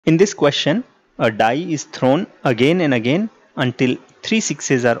In this question, a die is thrown again and again until 3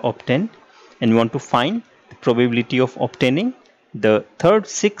 sixes are obtained, and we want to find the probability of obtaining the third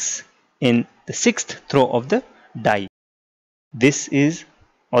 6 in the 6th throw of the die. This is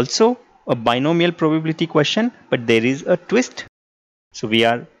also a binomial probability question, but there is a twist. So we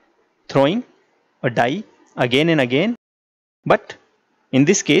are throwing a die again and again, but in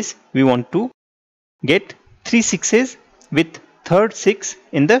this case we want to get 3 sixes with third 6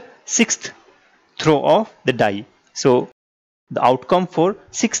 in the 6th throw of the die. So the outcome for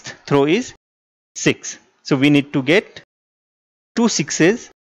 6th throw is 6. So we need to get 2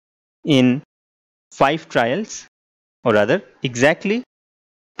 sixes in 5 trials, or rather exactly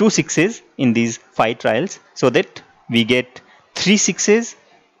 2 sixes in these 5 trials, so that we get 3 sixes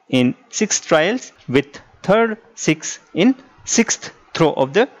in 6 trials with third 6 in 6th throw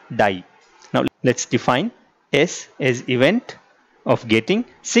of the die. Now let's define S as event of getting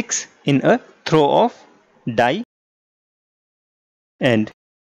 6 in a throw of die, and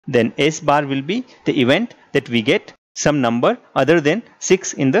then S bar will be the event that we get some number other than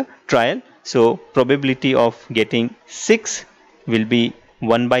 6 in the trial. So probability of getting 6 will be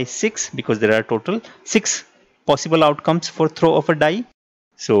 1 by 6, because there are total 6 possible outcomes for throw of a die.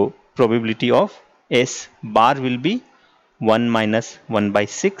 So probability of S bar will be 1 minus 1 by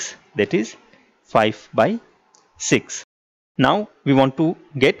 6, that is 5 by 6. Now we want to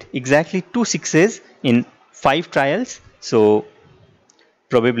get exactly 2 sixes in 5 trials. So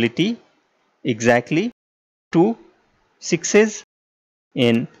probability exactly 2 sixes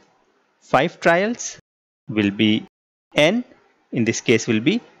in 5 trials will be N. In this case will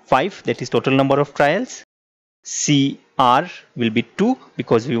be 5, that is total number of trials. CR will be 2,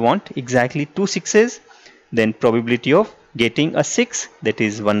 because we want exactly 2 sixes. Then probability of getting a 6, that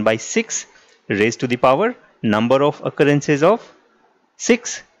is 1 by 6 raised to the power number of occurrences of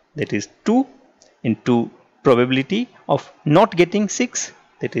 6, that is 2, into probability of not getting 6,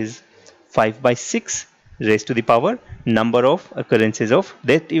 that is 5 by 6 raised to the power number of occurrences of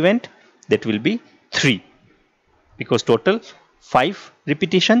that event, that will be 3, because total 5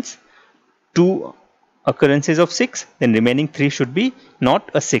 repetitions, 2 occurrences of 6, then remaining 3 should be not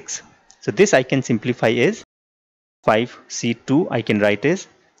a 6. So this I can simplify as 5C2, I can write as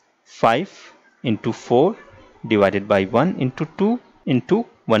 5 into 4 divided by 1 into 2 into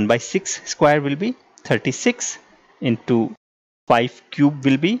 1 by 6 square will be 36, into 5 cube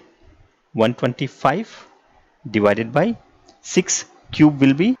will be 125 divided by 6 cube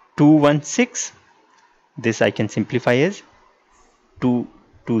will be 216. This I can simplify as 2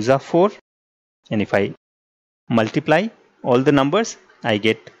 2s are 4, and if I multiply all the numbers, I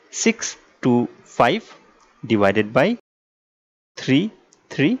get 625 divided by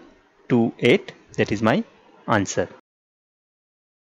 3328. That is my answer.